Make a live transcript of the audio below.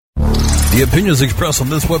The opinions expressed on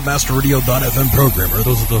this WebmasterRadio.fm program are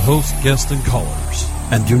those of the host, guests, and callers,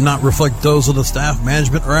 and do not reflect those of the staff,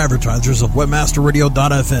 management, or advertisers of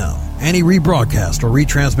WebmasterRadio.fm. Any rebroadcast or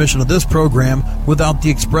retransmission of this program without the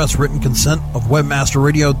express written consent of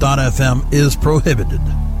WebmasterRadio.fm is prohibited.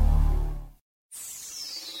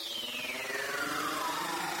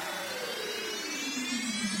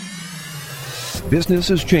 Business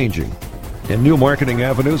is changing, and new marketing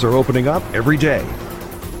avenues are opening up every day.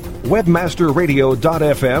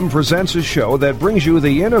 WebmasterRadio.fm presents a show that brings you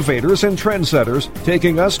the innovators and trendsetters,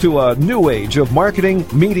 taking us to a new age of marketing,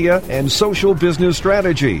 media, and social business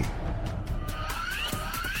strategy.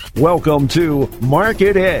 Welcome to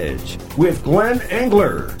Market Edge with Glenn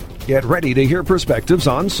Engler. Get ready to hear perspectives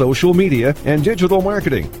on social media and digital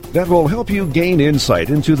marketing that will help you gain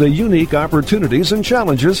insight into the unique opportunities and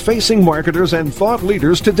challenges facing marketers and thought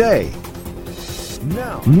leaders today.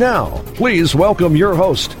 Now, please welcome your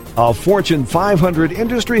host, a Fortune 500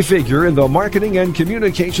 industry figure in the marketing and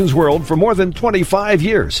communications world for more than 25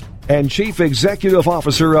 years, and Chief Executive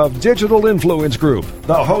Officer of Digital Influence Group,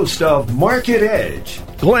 the host of Market Edge,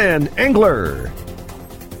 Glenn Engler.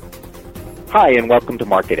 Hi, and welcome to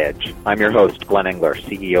Market Edge. I'm your host, Glenn Engler,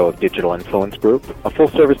 CEO of Digital Influence Group, a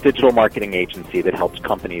full-service digital marketing agency that helps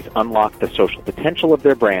companies unlock the social potential of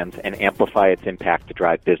their brands and amplify its impact to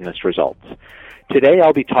drive business results. Today,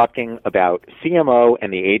 I'll be talking about CMO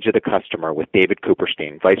and the age of the customer with David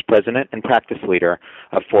Cooperstein, Vice President and Practice Leader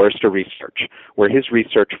of Forrester Research, where his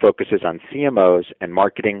research focuses on CMOs and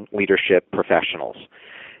marketing leadership professionals.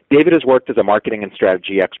 David has worked as a marketing and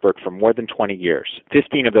strategy expert for more than 20 years,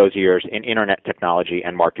 15 of those years in internet technology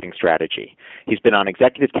and marketing strategy. He's been on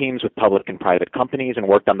executive teams with public and private companies and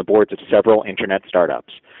worked on the boards of several internet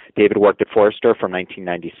startups. David worked at Forrester from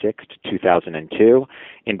 1996 to 2002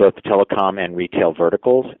 in both the telecom and retail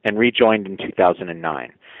verticals and rejoined in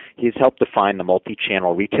 2009. He's helped define the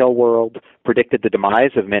multi-channel retail world, predicted the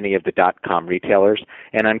demise of many of the dot-com retailers,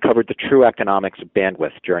 and uncovered the true economics of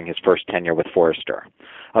bandwidth during his first tenure with Forrester.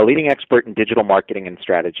 A leading expert in digital marketing and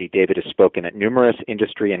strategy, David has spoken at numerous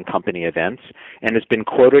industry and company events and has been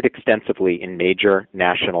quoted extensively in major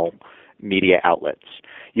national media outlets.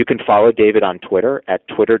 You can follow David on Twitter at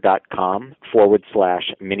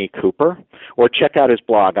twitter.com/Mini Cooper or check out his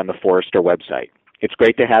blog on the Forrester website. It's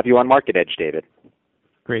great to have you on Market Edge, David.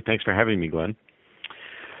 Great. Thanks for having me, Glenn.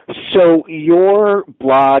 So your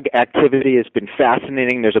blog activity has been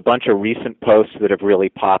fascinating. There's a bunch of recent posts that have really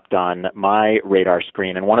popped on my radar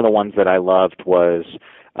screen, and one of the ones that I loved was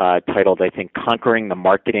titled, I think, Conquering the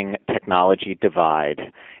Marketing Technology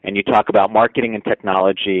Divide. And you talk about marketing and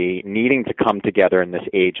technology needing to come together in this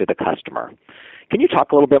age of the customer. Can you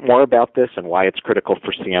talk a little bit more about this and why it's critical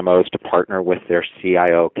for CMOs to partner with their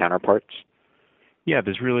CIO counterparts? Yeah,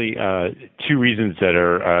 there's really two reasons that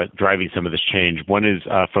are driving some of this change. One is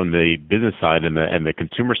from the business side and the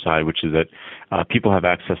consumer side, which is that people have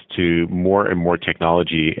access to more and more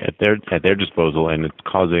technology at their disposal, and it's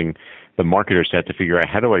causing the marketers to have to figure out,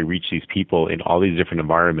 how do I reach these people in all these different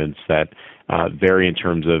environments that vary in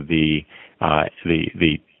terms of the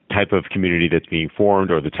type of community that's being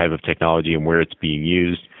formed or the type of technology and where it's being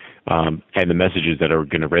used, and the messages that are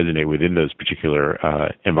going to resonate within those particular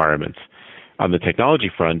environments. On the technology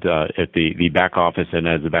front, at the back office, and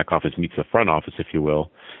as the back office meets the front office, if you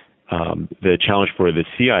will, the challenge for the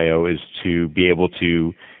CIO is to be able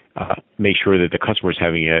to make sure that the customer is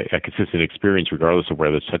having a consistent experience regardless of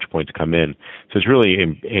where those touch points come in. So it's really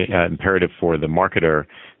imperative for the marketer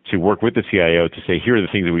to work with the CIO to say, here are the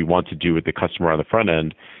things that we want to do with the customer on the front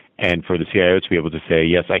end, and for the CIO to be able to say,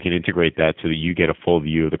 yes, I can integrate that so that you get a full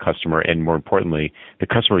view of the customer, and more importantly, the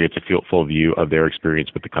customer gets a full view of their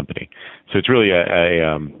experience with the company. So it's really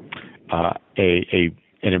an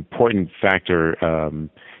important factor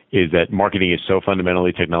is that marketing is so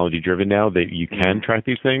fundamentally technology-driven now that you can track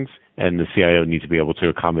these things, and the CIO needs to be able to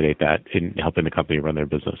accommodate that in helping the company run their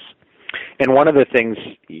business. And one of the things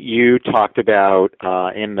you talked about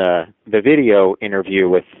in the video interview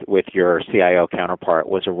with your CIO counterpart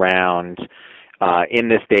was around in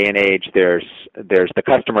this day and age, there's the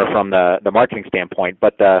customer from the marketing standpoint,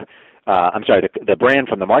 but the brand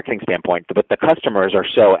from the marketing standpoint, but the customers are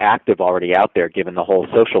so active already out there given the whole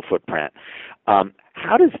social footprint.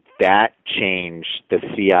 How does that change the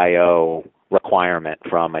CIO requirement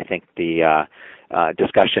from, I think, the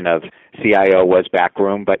discussion of CIO was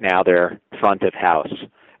backroom, but now they're front of house?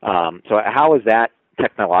 So how is that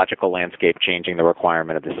technological landscape changing the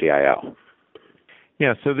requirement of the CIO?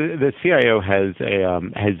 Yeah, so the CIO has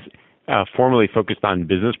formally focused on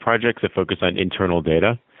business projects that focus on internal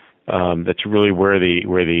data. That's really where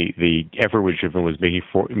the effort was driven, was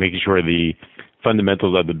making sure the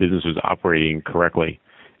fundamentals of the business was operating correctly.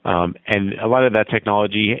 And a lot of that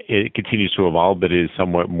technology, it continues to evolve, but it is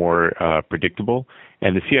somewhat more predictable.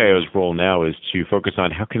 And the CIO's role now is to focus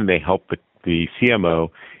on how can they help the CMO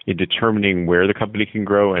in determining where the company can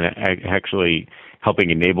grow and actually helping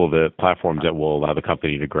enable the platforms that will allow the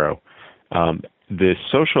company to grow. The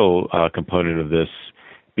social component of this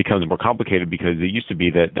becomes more complicated because it used to be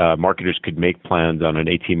that marketers could make plans on an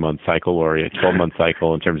 18-month cycle or a 12-month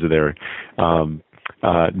cycle in terms of their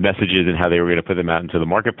messages and how they were going to put them out into the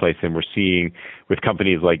marketplace. And we're seeing with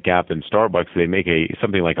companies like Gap and Starbucks, they make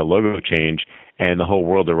something like a logo change, and the whole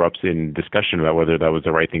world erupts in discussion about whether that was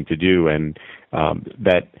the right thing to do. And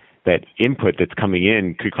that input that's coming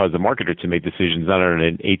in could cause the marketer to make decisions not on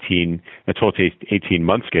a 12 to 18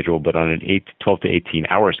 month schedule, but on an 12 to 18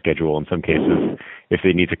 hour schedule in some cases if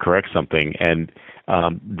they need to correct something. And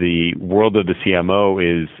the world of the CMO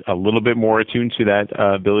is a little bit more attuned to that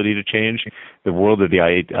ability to change. The world of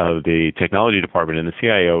the technology department and the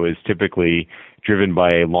CIO is typically driven by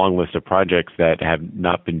a long list of projects that have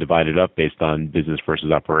not been divided up based on business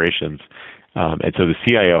versus operations. And so the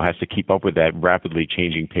CIO has to keep up with that rapidly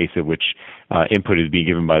changing pace at which input is being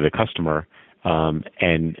given by the customer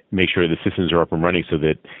and make sure the systems are up and running so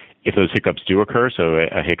that if those hiccups do occur, so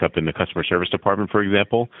a hiccup in the customer service department, for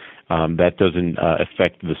example, that doesn't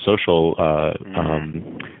affect the social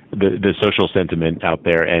the social sentiment out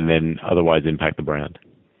there and then otherwise impact the brand.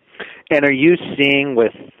 And are you seeing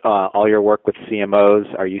with all your work with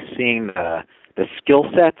CMOs, are you seeing the skill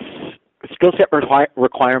set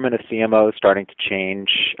requirement of CMOs starting to change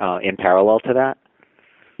in parallel to that?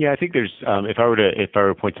 Yeah, I think there's if I were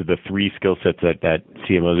to point to the three skill sets that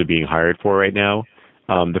CMOs are being hired for right now,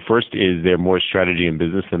 the first is they're more strategy and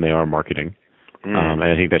business than they are marketing. And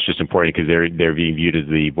I think that's just important because they're being viewed as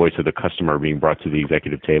the voice of the customer being brought to the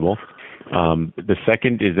executive table. The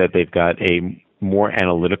second is that they've got a more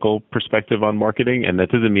analytical perspective on marketing, and that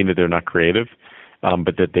doesn't mean that they're not creative,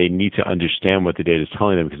 but that they need to understand what the data is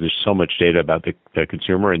telling them because there's so much data about the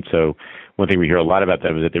consumer. And so one thing we hear a lot about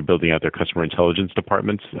them is that they're building out their customer intelligence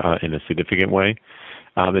departments in a significant way.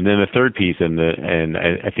 And then the third piece, and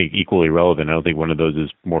I think equally relevant, I don't think one of those is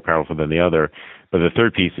more powerful than the other, but the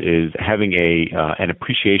third piece is having an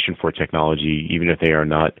appreciation for technology, even if they are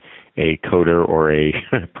not a coder or a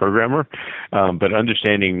programmer, but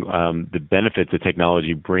understanding the benefits that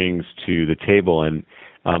technology brings to the table. And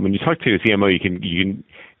when you talk to a CMO, you can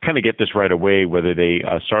kind of get this right away, whether they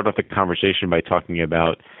start off the conversation by talking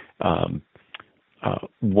about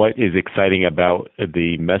what is exciting about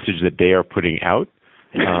the message that they are putting out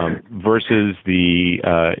versus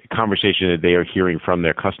the conversation that they are hearing from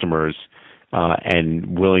their customers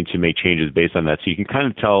and willing to make changes based on that. So you can kind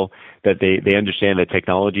of tell that they understand that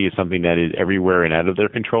technology is something that is everywhere and out of their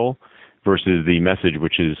control versus the message,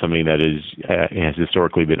 which is something that has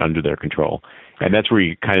historically been under their control. And that's where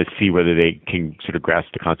you kind of see whether they can sort of grasp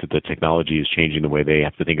the concept that technology is changing the way they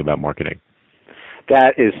have to think about marketing.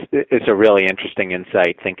 That is a really interesting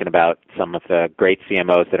insight, thinking about some of the great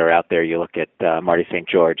CMOs that are out there. You look at Marty St.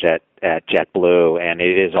 George at JetBlue, and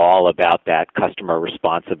it is all about that customer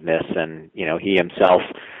responsiveness. And, he himself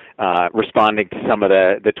responding to some of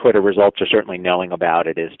the Twitter results, or certainly knowing about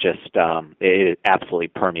it, is just, it absolutely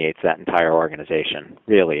permeates that entire organization.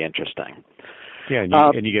 Really interesting. Yeah,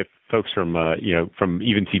 and you get folks from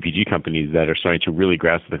even CPG companies that are starting to really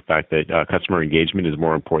grasp the fact that customer engagement is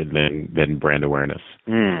more important than brand awareness.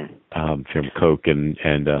 From Coke and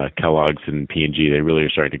Kellogg's and P&G, they really are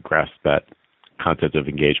starting to grasp that concept of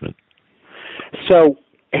engagement. So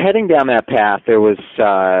heading down that path, there was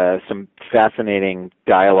some fascinating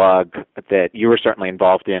dialogue that you were certainly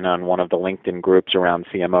involved in on one of the LinkedIn groups around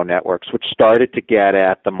CMO networks, which started to get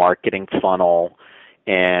at the marketing funnel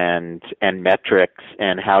and metrics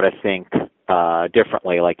and how to think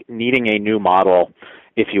differently, like needing a new model,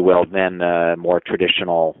 if you will, than the more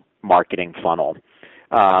traditional marketing funnel.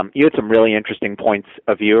 You had some really interesting points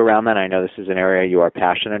of view around that. I know this is an area you are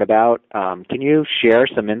passionate about. Can you share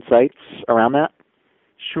some insights around that?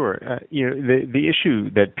 Sure. The issue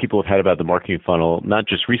that people have had about the marketing funnel, not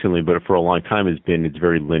just recently, but for a long time, has been its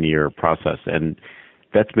very linear process. And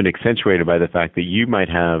that's been accentuated by the fact that you might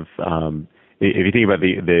have if you think about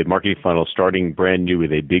the marketing funnel starting brand new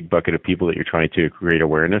with a big bucket of people that you're trying to create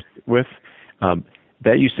awareness with,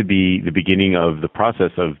 that used to be the beginning of the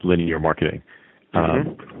process of linear marketing.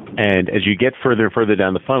 And as you get further and further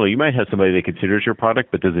down the funnel, you might have somebody that considers your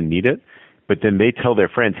product but doesn't need it, but then they tell their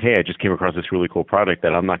friends, hey, I just came across this really cool product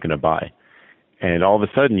that I'm not going to buy. And all of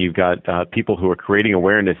a sudden you've got people who are creating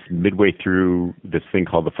awareness midway through this thing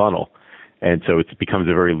called the funnel. And so it becomes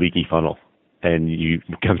a very leaky funnel. and you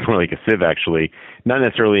becomes more like a sieve, actually, not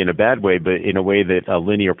necessarily in a bad way, but in a way that a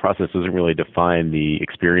linear process doesn't really define the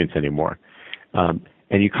experience anymore.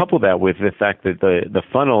 And you couple that with the fact that the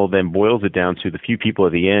funnel then boils it down to the few people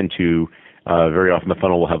at the end who very often the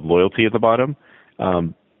funnel will have loyalty at the bottom.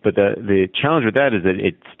 But the challenge with that is that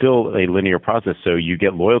it's still a linear process. So you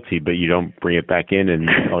get loyalty, but you don't bring it back in, and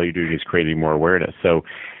all you're doing is creating more awareness. So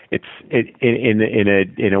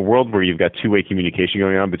in a world where you've got two-way communication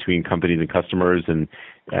going on between companies and customers, and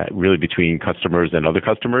really between customers and other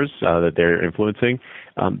customers that they're influencing,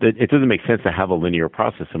 it doesn't make sense to have a linear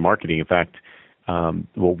process in marketing. In fact,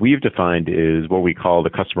 what we've defined is what we call the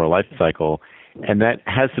customer life cycle, and that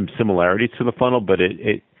has some similarities to the funnel, but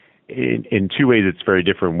in two ways it's very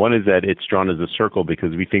different. One is that it's drawn as a circle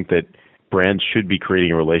because we think that brands should be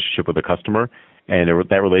creating a relationship with a customer, and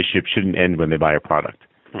that relationship shouldn't end when they buy a product.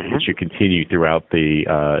 Mm-hmm. It should continue throughout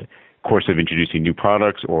the course of introducing new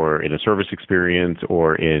products, or in a service experience,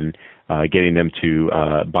 or in getting them to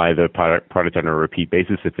buy the product on a repeat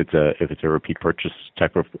basis if it's a repeat purchase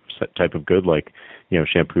type of good, like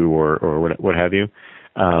shampoo or what have you.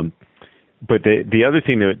 But the other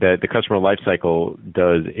thing that the customer life cycle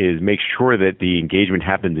does is make sure that the engagement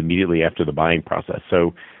happens immediately after the buying process.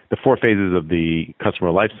 So the 4 phases of the customer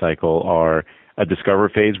life cycle are a discover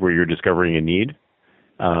phase where you're discovering a need,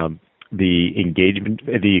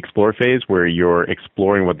 the explore phase where you're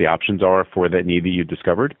exploring what the options are for that need that you've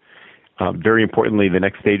discovered. Very importantly, the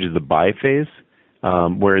next stage is the buy phase,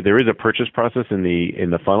 where there is a purchase process in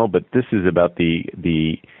the funnel, but this is about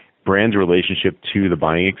the brand's relationship to the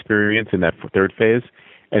buying experience in that third phase.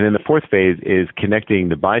 And then the fourth phase is connecting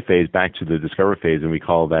the buy phase back to the discover phase, and we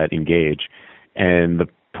call that engage. And the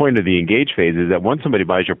point of the engage phase is that once somebody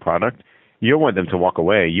buys your product, you don't want them to walk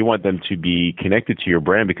away. You want them to be connected to your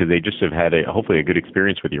brand because they just have had hopefully a good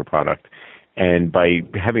experience with your product. And by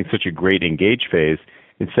having such a great engage phase,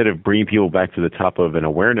 instead of bringing people back to the top of an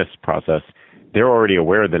awareness process, they're already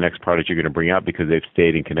aware of the next product you're going to bring out because they've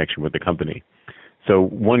stayed in connection with the company. So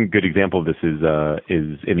one good example of this is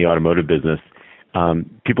in the automotive business.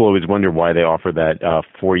 People always wonder why they offer that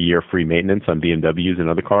 4-year free maintenance on BMWs and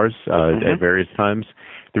other cars at various times.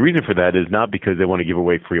 The reason for that is not because they want to give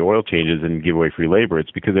away free oil changes and give away free labor.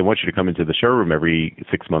 It's because they want you to come into the showroom every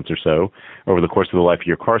 6 months or so over the course of the life of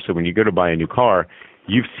your car. So when you go to buy a new car,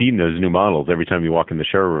 you've seen those new models every time you walk in the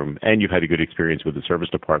showroom, and you've had a good experience with the service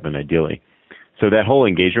department, ideally. So that whole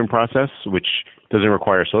engagement process, which doesn't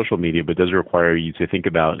require social media, but does require you to think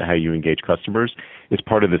about how you engage customers, is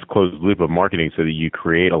part of this closed loop of marketing so that you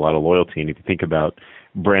create a lot of loyalty. And if you think about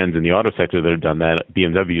brands in the auto sector that have done that,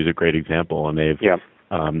 BMW is a great example, and they've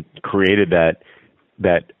created that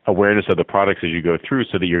awareness of the products as you go through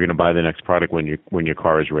so that you're going to buy the next product when your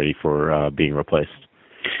car is ready for being replaced.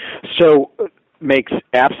 So makes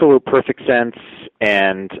absolute perfect sense,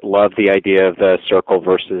 and love the idea of the circle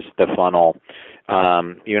versus the funnel.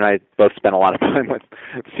 You and I both spent a lot of time with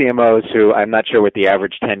CMOs who I'm not sure what the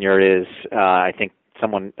average tenure is. I think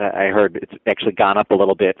I heard it's actually gone up a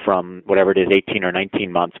little bit from whatever it is, 18 or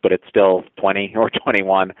 19 months, but it's still 20 or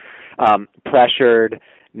 21. Pressured,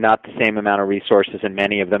 not the same amount of resources, and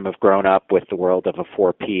many of them have grown up with the world of the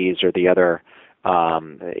 4 Ps or the other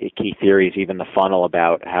key theories, even the funnel,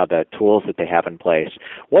 about how the tools that they have in place.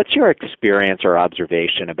 What's your experience or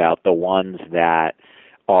observation about the ones that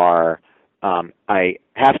are, I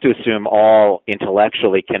have to assume, all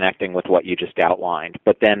intellectually connecting with what you just outlined,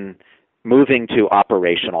 but then moving to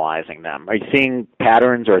operationalizing them? Are you seeing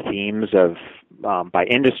patterns or themes of by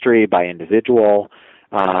industry, by individual?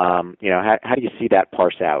 How do you see that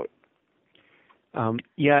parse out?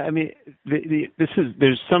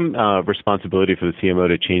 There's some responsibility for the CMO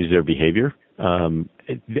to change their behavior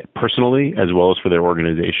personally as well as for their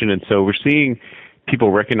organization. And so we're seeing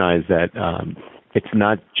people recognize that it's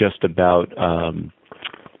not just about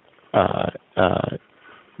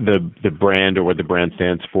the brand or what the brand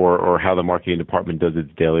stands for or how the marketing department does its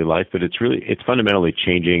daily life, but it's fundamentally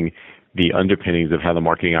changing the underpinnings of how the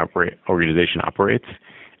marketing organization operates.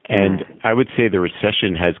 And I would say the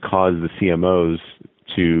recession has caused the CMOs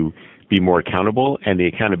to be more accountable, and the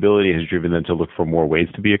accountability has driven them to look for more ways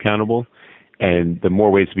to be accountable. And the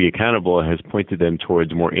more ways to be accountable has pointed them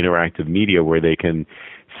towards more interactive media where they can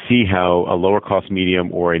see how a lower cost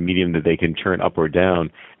medium or a medium that they can turn up or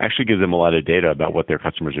down actually gives them a lot of data about what their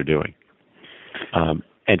customers are doing.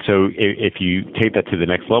 And so if you take that to the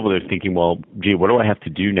next level, they're thinking, well, gee, what do I have to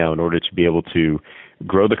do now in order to be able to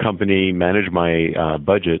grow the company, manage my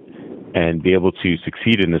budget, and be able to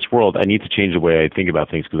succeed in this world? I need to change the way I think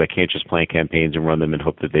about things because I can't just plan campaigns and run them and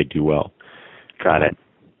hope that they do well. Got it.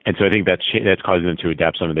 And so I think that's causing them to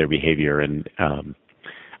adapt some of their behavior. And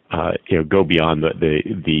go beyond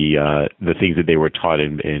the things that they were taught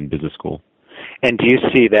in business school. And do you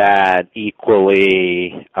see that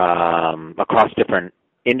equally across different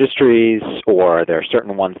industries, or are there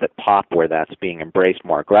certain ones that pop where that's being embraced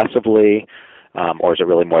more aggressively, or is it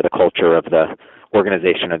really more the culture of the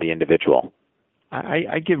organization or the individual?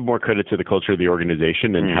 I give more credit to the culture of the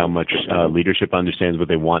organization and how much leadership understands what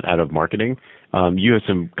they want out of marketing. You have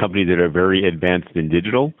some companies that are very advanced in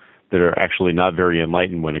digital that are actually not very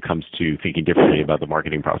enlightened when it comes to thinking differently about the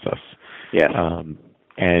marketing process. Yes.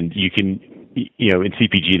 And you can, in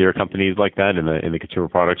CPG, there are companies like that. In the consumer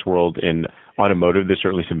products world, in automotive, there's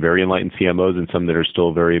certainly some very enlightened CMOs and some that are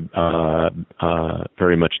still very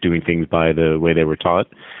much doing things by the way they were taught.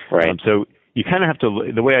 Right. So you kind of have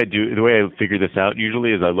to. The way I figure this out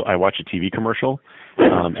usually is I watch a TV commercial,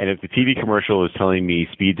 and if the TV commercial is telling me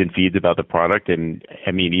speeds and feeds about the product, and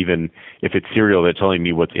I mean even if it's cereal, they're telling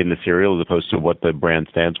me what's in the cereal as opposed to what the brand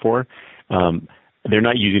stands for. They're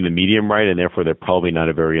not using the medium right, and therefore they're probably not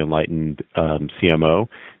a very enlightened CMO.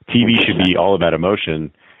 TV should be all about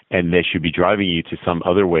emotion, and they should be driving you to some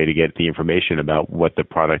other way to get the information about what the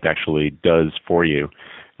product actually does for you,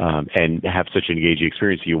 and have such an engaging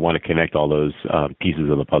experience. You want to connect all those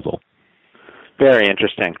pieces of the puzzle. Very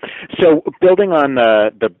interesting. So building on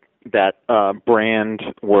that brand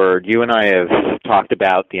word, you and I have talked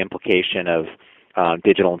about the implication of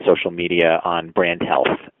digital and social media on brand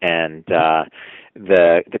health, and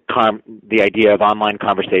the idea of online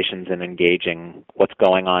conversations and engaging what's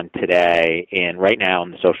going on today right now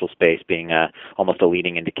in the social space being almost a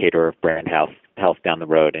leading indicator of brand health down the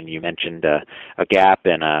road. And you mentioned a Gap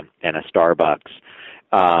and a Starbucks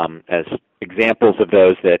as examples of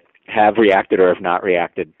those that have reacted or have not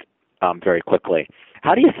reacted very quickly.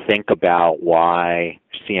 How do you think about why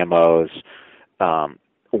CMOs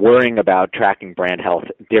worrying about tracking brand health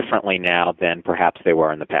differently now than perhaps they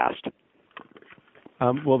were in the past?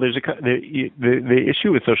 Well, there's the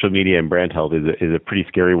issue with social media and brand health is a pretty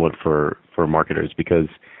scary one for marketers, because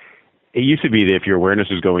it used to be that if your awareness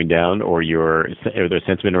was going down or the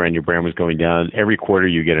sentiment around your brand was going down, every quarter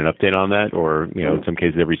you get an update on that, or in some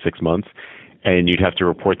cases every 6 months, and you'd have to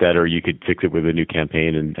report that, or you could fix it with a new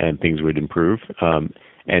campaign and things would improve.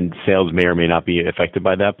 And sales may or may not be affected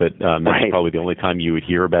by that, but that's probably the only time you would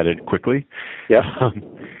hear about it quickly. Yeah.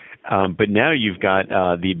 But now you've got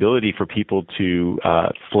the ability for people to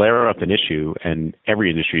flare up an issue, and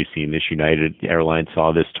every industry has seen this. United Airlines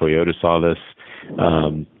saw this, Toyota saw this,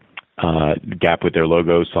 Gap with their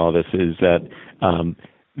logo saw this, is that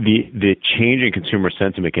the change in consumer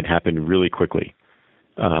sentiment can happen really quickly.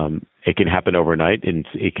 It can happen overnight, and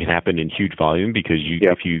it can happen in huge volume, because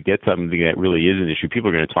if you get something that really is an issue, people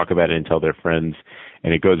are going to talk about it and tell their friends,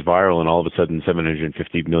 and it goes viral, and all of a sudden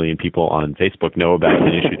 750 million people on Facebook know about an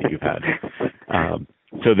issue that you've had.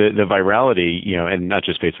 So the virality, and not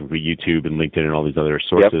just Facebook, but YouTube and LinkedIn and all these other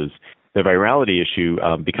sources, the virality issue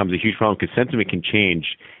becomes a huge problem, because sentiment can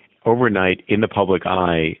change overnight in the public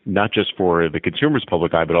eye, not just for the consumer's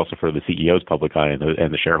public eye, but also for the CEO's public eye and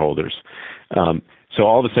the shareholders. So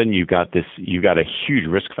all of a sudden you've got a huge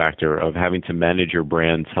risk factor of having to manage your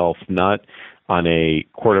brand's health, not on a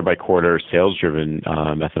quarter by quarter sales driven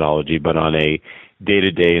methodology, but on a day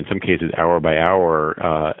to day, in some cases hour by hour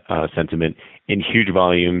sentiment in huge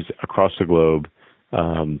volumes across the globe,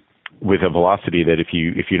 with a velocity that if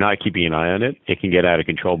you're not keeping an eye on it, it can get out of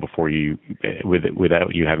control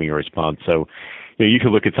without you having a response. So you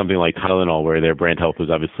could look at something like Tylenol, where their brand health was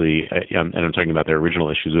obviously, and I'm talking about their original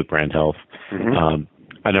issues with brand health,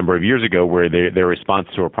 a number of years ago, where their response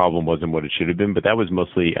to a problem wasn't what it should have been, but that was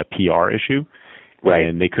mostly a PR issue. Right.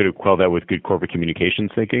 And they could have quelled that with good corporate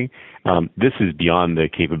communications thinking. This is beyond the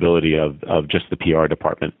capability of just the PR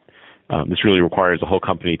department. This really requires the whole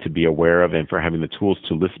company to be aware of, and for having the tools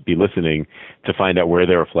to be listening to find out where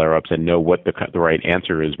there are flare-ups and know what the right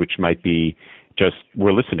answer is, which might be just,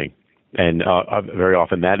 we're listening. And very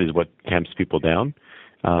often that is what tamps people down.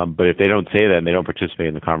 But if they don't say that and they don't participate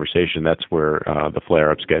in the conversation, that's where the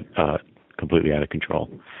flare-ups get completely out of control.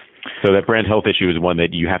 So that brand health issue is one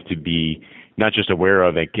that you have to be not just aware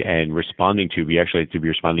of and responding to, but you actually have to be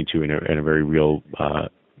responding to in a very real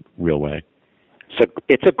way. So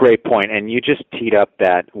it's a great point, and you just teed up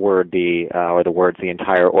that word, or the words, the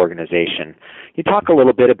entire organization. You talk a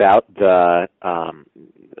little bit about the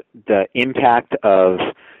impact of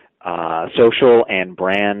social and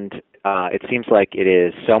brand. It seems like it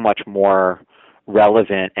is so much more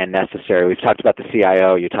relevant and necessary. We've talked about the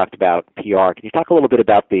CIO. You talked about PR. Can you talk a little bit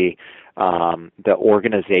about the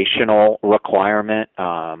organizational requirement?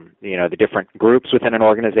 The different groups within an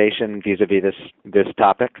organization vis-a-vis this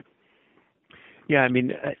topic. Yeah, I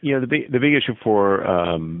mean, the big issue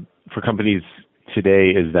for for companies today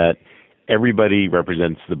is that everybody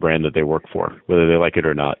represents the brand that they work for, whether they like it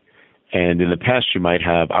or not. And in the past, you might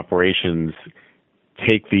have operations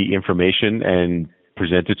take the information and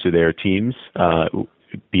present it to their teams,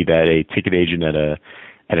 be that a ticket agent at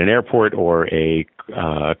an airport or a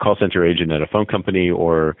call center agent at a phone company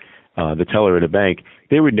or the teller at a bank.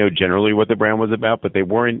 They would know generally what the brand was about, but they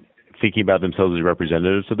weren't thinking about themselves as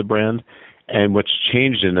representatives of the brand. And what's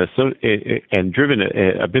changed and driven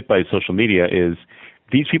a bit by social media is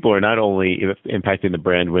these people are not only impacting the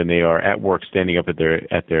brand when they are at work, standing up at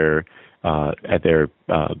their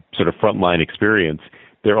sort of frontline experience.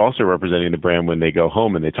 They're also representing the brand when they go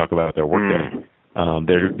home and they talk about their work day.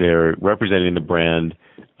 They're representing the brand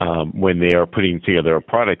when they are putting together a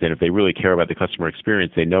product, and if they really care about the customer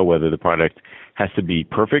experience, they know whether the product has to be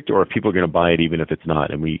perfect or if people are going to buy it even if it's not.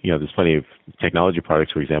 And there's plenty of technology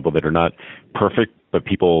products, for example, that are not perfect, but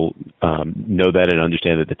people know that and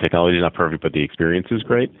understand that the technology is not perfect, but the experience is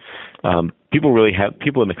great. People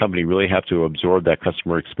in the company really have to absorb that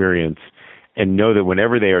customer experience and know that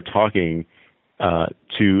whenever they are talking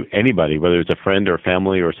to anybody, whether it's a friend or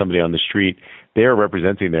family or somebody on the street, they are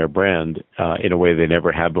representing their brand in a way they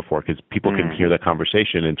never have before, because people can hear that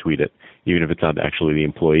conversation and tweet it, even if it's not actually the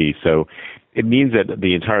employee. So it means that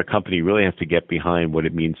the entire company really has to get behind what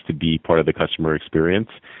it means to be part of the customer experience,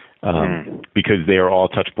 because they are all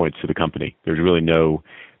touch points to the company. There's really no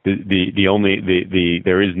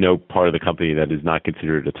there is no part of the company that is not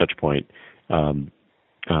considered a touch point, all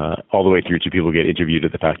the way through to people who get interviewed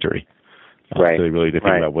at the factory. Right. So they really think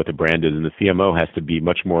about what the brand is, and the CMO has to be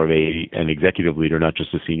much more of an executive leader, not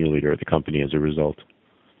just a senior leader at the company as a result.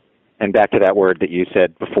 And back to that word that you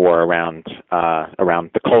said before around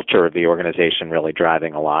the culture of the organization really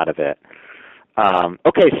driving a lot of it.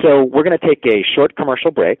 Okay, so we're going to take a short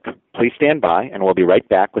commercial break. Please stand by, and we'll be right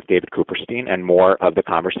back with David Cooperstein and more of the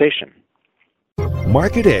conversation.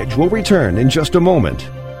 Market Edge will return in just a moment.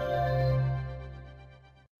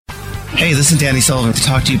 Hey, this is Danny Sullivan to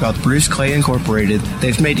talk to you about Bruce Clay Incorporated.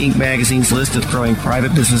 They've made Inc. Magazine's list of growing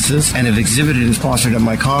private businesses and have exhibited and sponsored at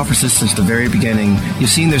my conferences since the very beginning.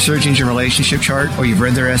 You've seen their search engine relationship chart, or you've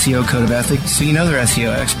read their SEO code of ethics, so you know they're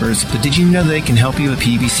SEO experts. But did you know they can help you with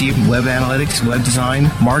PPC, web analytics, web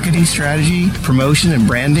design, marketing strategy, promotion, and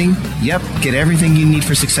branding? Yep, get everything you need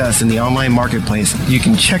for success in the online marketplace. You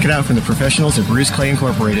can check it out from the professionals at Bruce Clay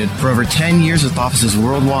Incorporated. For over 10 years with offices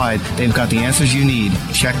worldwide, they've got the answers you need.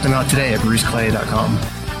 Check them out today at bruceclay.com.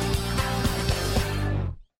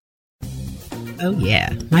 Oh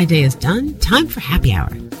yeah, my day is done. Time for happy hour.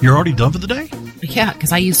 You're already done for the day? Yeah,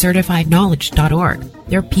 because I use CertifiedKnowledge.org.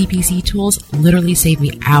 Their PPC tools literally save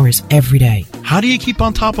me hours every day. How do you keep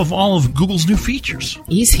on top of all of Google's new features?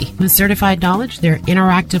 Easy. With Certified Knowledge, their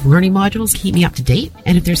interactive learning modules keep me up to date.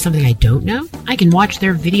 And if there's something I don't know, I can watch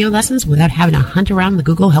their video lessons without having to hunt around the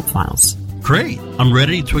Google help files. Great. I'm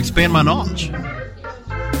ready to expand my knowledge.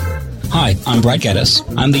 Hi, I'm Brad Geddes.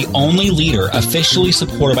 I'm the only leader officially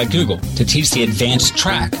supported by Google to teach the advanced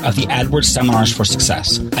track of the AdWords Seminars for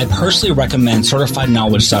Success. I personally recommend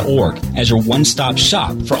CertifiedKnowledge.org as your one-stop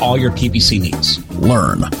shop for all your PPC needs.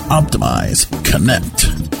 Learn, optimize, connect.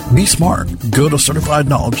 Be smart. Go to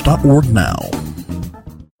CertifiedKnowledge.org now.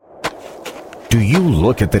 Do you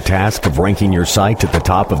look at the task of ranking your site at the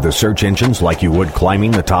top of the search engines like you would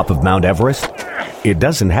climbing the top of Mount Everest? It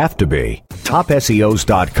doesn't have to be.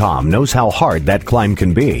 TopSEOs.com knows how hard that climb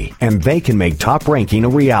can be, and they can make top ranking a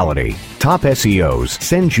reality. Top SEOs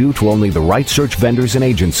sends you to only the right search vendors and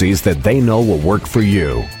agencies that they know will work for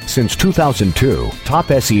you. Since 2002,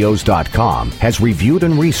 TopSEOs.com has reviewed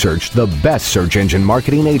and researched the best search engine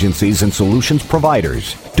marketing agencies and solutions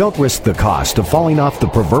providers. Don't risk the cost of falling off the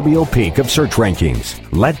proverbial peak of search rankings.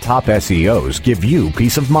 Let Top SEOs give you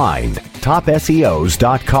peace of mind.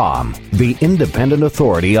 TopSEOs.com, the independent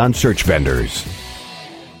authority on search vendors.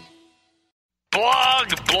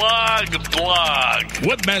 Blog.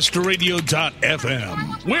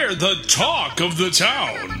 Webmasterradio.fm. We're the talk of the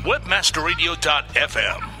town.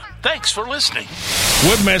 Webmasterradio.fm. Thanks for listening.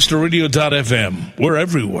 Webmasterradio.fm. We're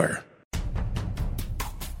everywhere.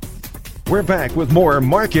 We're back with more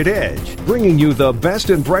Market Edge, bringing you the best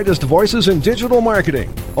and brightest voices in digital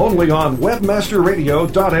marketing, only on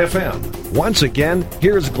webmasterradio.fm. Once again,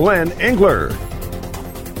 here's Glenn Engler.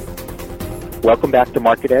 Welcome back to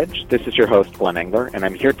Market Edge. This is your host, Glenn Engler, and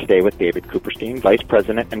I'm here today with David Cooperstein, Vice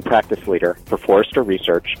President and Practice Leader for Forrester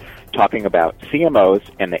Research, talking about CMOs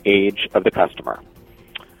and the age of the customer.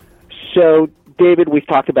 So, David, we've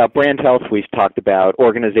talked about brand health, we've talked about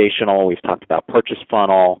organizational, we've talked about purchase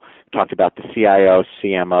funnel, talked about the CIO,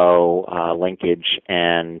 CMO linkage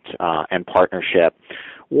and partnership.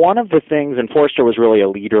 one of the things, and Forrester was really a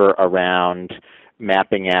leader around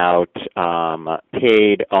mapping out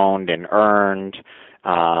paid, owned, and earned,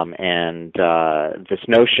 and this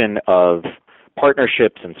notion of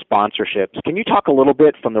partnerships and sponsorships. Can you talk a little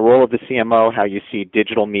bit from the role of the CMO, how you see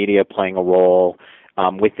digital media playing a role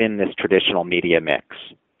within this traditional media mix?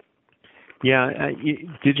 Yeah,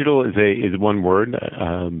 digital is one word,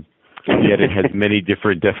 yet it has many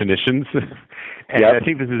different definitions. And I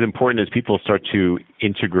think this is important as people start to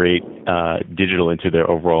integrate digital into their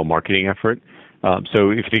overall marketing effort. So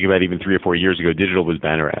if you think about even 3 or 4 years ago, digital was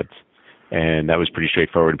banner ads. And that was pretty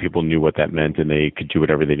straightforward, and people knew what that meant, and they could do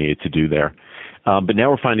whatever they needed to do there. But now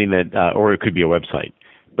we're finding that, or it could be a website.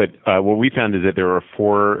 But what we found is that there are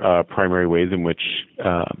 4 primary ways in which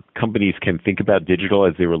companies can think about digital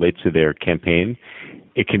as they relate to their campaign.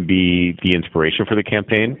 It can be the inspiration for the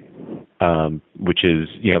campaign, which is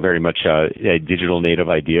very much a digital native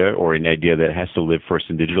idea, or an idea that has to live first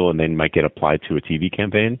in digital and then might get applied to a TV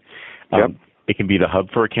campaign. It can be the hub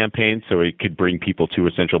for a campaign, so it could bring people to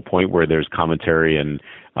a central point where there's commentary and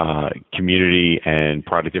community and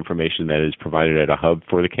product information that is provided at a hub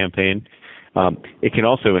for the campaign. It can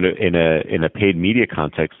also, in a paid media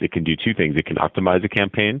context, it can do 2 things. It can optimize a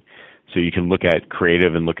campaign, so you can look at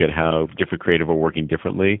creative and look at how different creative are working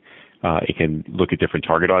differently. It can look at different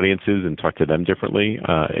target audiences and talk to them differently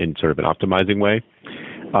in sort of an optimizing way.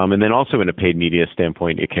 And then also in a paid media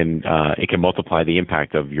standpoint, it can multiply the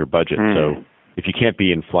impact of your budget. So if you can't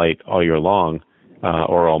be in flight all year long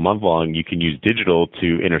or all month long, you can use digital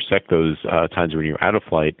to intersect those times when you're out of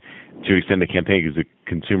flight to extend the campaign, because the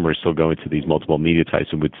consumer is still going to these multiple media types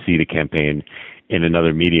and would see the campaign in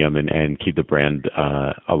another medium and keep the brand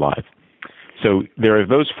alive. So there are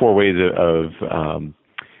those 4 ways of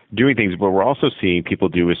doing things. What we're also seeing people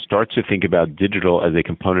do is start to think about digital as a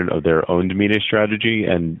component of their owned media strategy.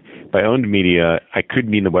 And by owned media, I could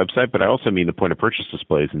mean the website, but I also mean the point of purchase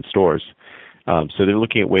displays in stores. So they're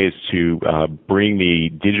looking at ways to bring the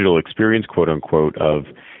digital experience, quote unquote, of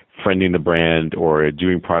friending the brand or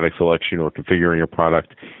doing product selection or configuring a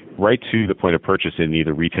product right to the point of purchase in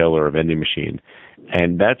either retail or a vending machine.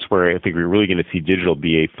 And that's where I think we're really going to see digital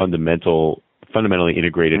be a fundamentally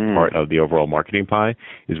integrated part of the overall marketing pie,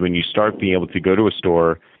 is when you start being able to go to a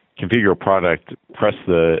store, configure a product, press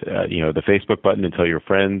the the Facebook button and tell your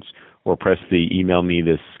friends, or press the email me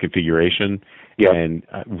this configuration, and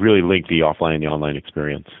really link the offline and the online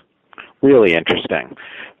experience. Really interesting.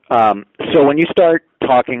 So when you start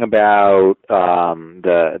talking about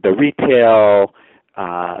the retail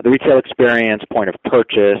experience, point of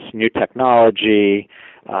purchase, new technology,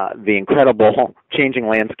 the incredible changing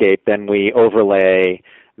landscape, then we overlay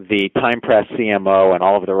the time-pressed CMO and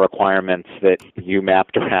all of the requirements that you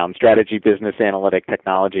mapped around strategy, business analytic,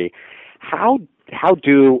 technology. How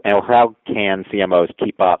can CMOs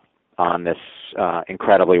keep up on this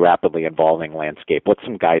incredibly rapidly evolving landscape? What's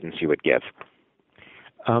some guidance you would give?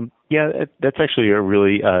 That's actually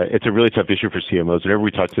it's a really tough issue for CMOs. Whenever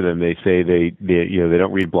we talk to them, they say they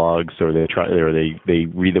don't read blogs, or they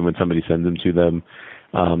read them when somebody sends them to them.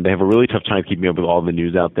 They have a really tough time keeping up with all the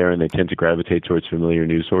news out there, and they tend to gravitate towards familiar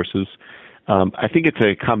news sources. I think it's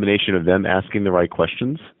a combination of them asking the right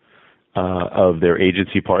questions of their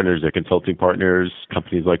agency partners, their consulting partners,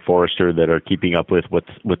 companies like Forrester that are keeping up with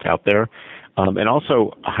what's out there, and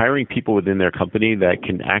also hiring people within their company that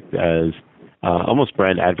can act as almost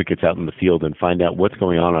brand advocates out in the field and find out what's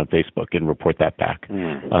going on Facebook and report that back.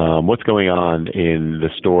 What's going on in the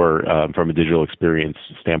store from a digital experience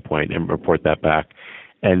standpoint and report that back.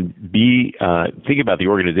 And think about the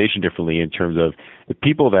organization differently in terms of the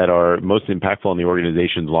people that are most impactful on the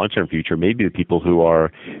organization's long-term future, maybe the people who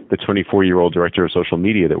are the 24-year-old director of social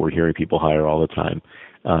media that we're hearing people hire all the time.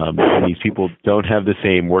 And these people don't have the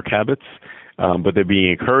same work habits, but they're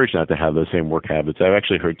being encouraged not to have those same work habits. I've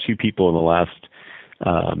actually heard 2 people in the last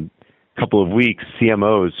couple of weeks,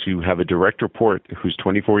 CMOs who have a direct report who's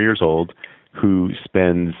 24 years old, who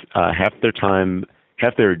spends half their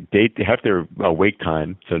awake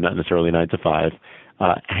time, so not necessarily 9 to 5,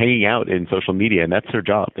 hanging out in social media, and that's their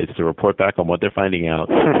job. It's to report back on what they're finding out,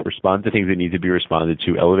 respond to things that need to be responded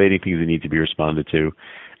to, elevating things that need to be responded to.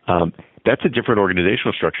 That's a different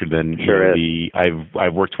organizational structure than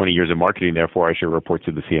I've worked 20 years in marketing, therefore I should report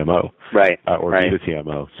to the CMO, or be the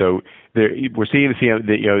CMO. So we're seeing the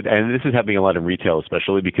CMO, and this is happening a lot in retail,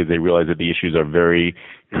 especially because they realize that the issues are very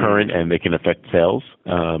current and they can affect sales.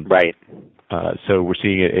 So we're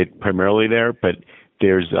seeing it primarily there, but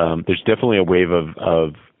there's definitely a wave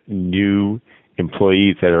of new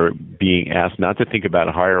employees that are being asked not to think about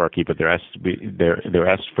a hierarchy, but they're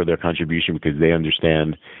asked for their contribution because they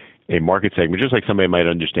understand a market segment, just like somebody might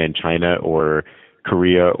understand China or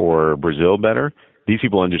Korea or Brazil better. These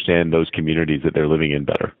people understand those communities that they're living in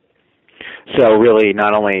better. So really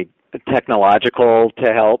not only technological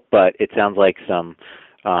to help, but it sounds like some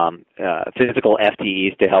physical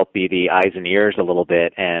FTEs to help be the eyes and ears a little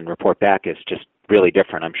bit and report back is just really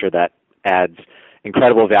different. I'm sure that adds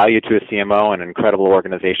incredible value to a CMO and incredible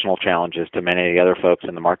organizational challenges to many of the other folks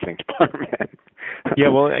in the marketing department. Yeah,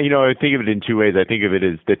 well, I think of it in two ways. I think of it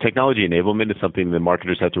as the technology enablement is something the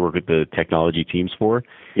marketers have to work with the technology teams for.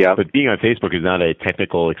 Yeah. But being on Facebook is not a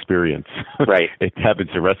technical experience. Right. It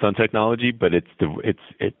happens to rest on technology, but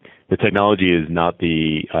the technology is not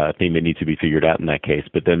the thing that needs to be figured out in that case.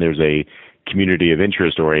 But then there's a community of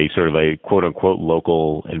interest or a sort of a quote unquote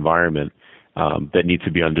local environment that needs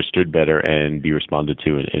to be understood better and be responded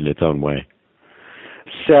to in its own way.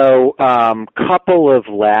 So, couple of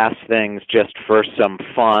last things just for some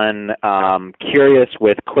fun. Curious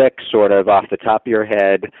with quick, sort of off the top of your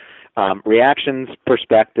head, reactions,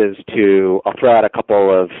 perspectives to, I'll throw out a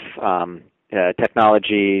couple of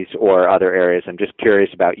technologies or other areas. I'm just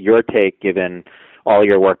curious about your take given all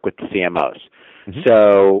your work with the CMOs. Mm-hmm.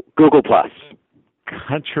 So, Google+.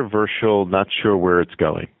 Controversial, not sure where it's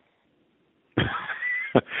going.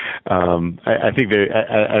 I think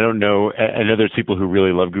I don't know. I know there's people who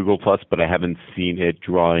really love Google+, but I haven't seen it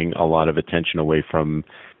drawing a lot of attention away from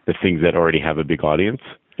the things that already have a big audience.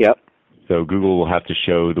 Yep. So Google will have to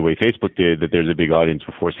show the way Facebook did that there's a big audience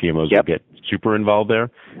before CMOs will get super involved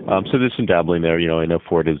there. So there's some dabbling there. I know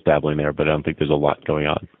Ford is dabbling there, but I don't think there's a lot going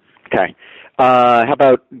on. Okay. How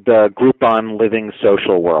about the Groupon Living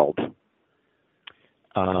Social World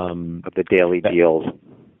of the daily deals?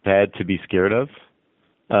 Bad to be scared of.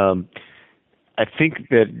 I think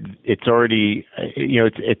that it's already,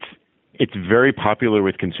 it's very popular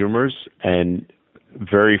with consumers and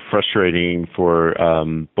very frustrating for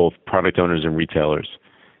both product owners and retailers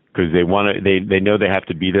because they know they have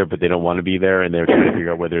to be there, but they don't want to be there, and they're trying to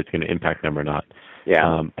figure out whether it's going to impact them or not.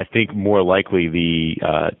 Yeah. I think more likely the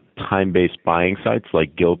time-based buying sites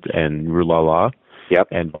like Gilt and Rue La La,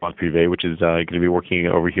 and Banque Privée, which is going to be working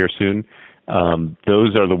over here soon.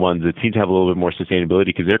 Those are the ones that seem to have a little bit more sustainability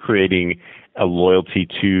because they're creating a loyalty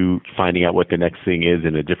to finding out what the next thing is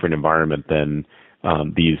in a different environment than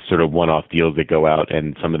these sort of one-off deals that go out,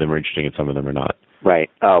 and some of them are interesting and some of them are not. Right.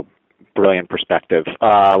 Oh, brilliant perspective.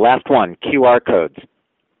 Last one, QR codes.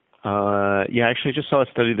 Actually I just saw a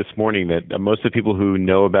study this morning that most of the people who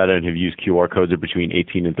know about it and have used QR codes are between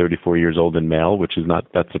 18 and 34 years old and male, which is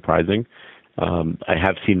not that surprising. I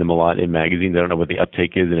have seen them a lot in magazines. I don't know what the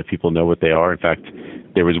uptake is and if people know what they are. In fact,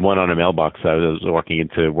 there was one on a mailbox. I was walking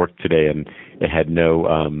into work today and it had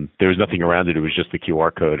there was nothing around it. It was just the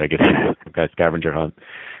QR code. I guess it was some guy's scavenger hunt.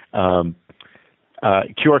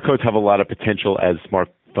 QR codes have a lot of potential as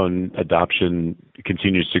smartphone adoption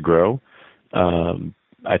continues to grow.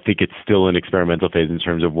 I think it's still an experimental phase in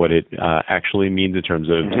terms of what it actually means in terms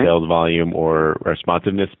of sales volume or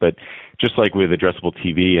responsiveness. But just like with addressable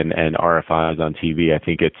TV and RFIs on TV, I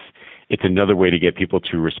think it's another way to get people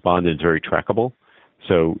to respond, and it's very trackable.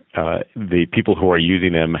 So the people who are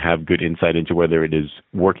using them have good insight into whether it is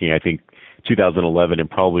working. I think 2011 and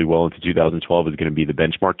probably well into 2012 is going to be the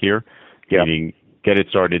benchmark year. Meaning get it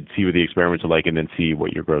started, see what the experiments are like, and then see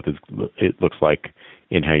what your growth looks like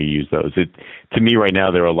in how you use those. To me right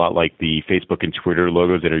now, they're a lot like the Facebook and Twitter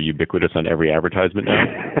logos that are ubiquitous on every advertisement now.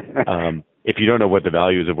 If you don't know what the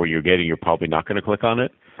value is of what you're getting, you're probably not going to click on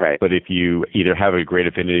it. Right. But if you either have a great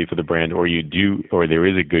affinity for the brand or there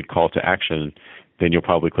is a good call to action, then you'll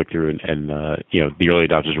probably click through and the early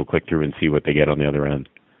adopters will click through and see what they get on the other end.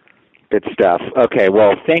 Good stuff. Okay,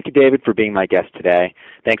 well, thank you, David, for being my guest today.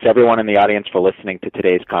 Thanks, everyone in the audience, for listening to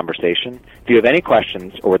today's conversation. If you have any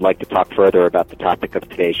questions or would like to talk further about the topic of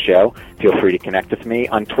today's show, feel free to connect with me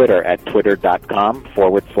on Twitter at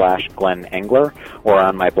twitter.com/Glenn Engler or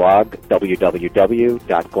on my blog,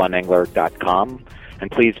 www.glennengler.com.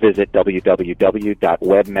 And please visit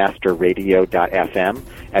www.webmasterradio.fm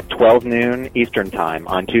at 12 noon Eastern Time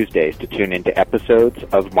on Tuesdays to tune into episodes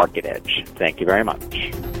of Market Edge. Thank you very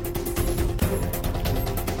much.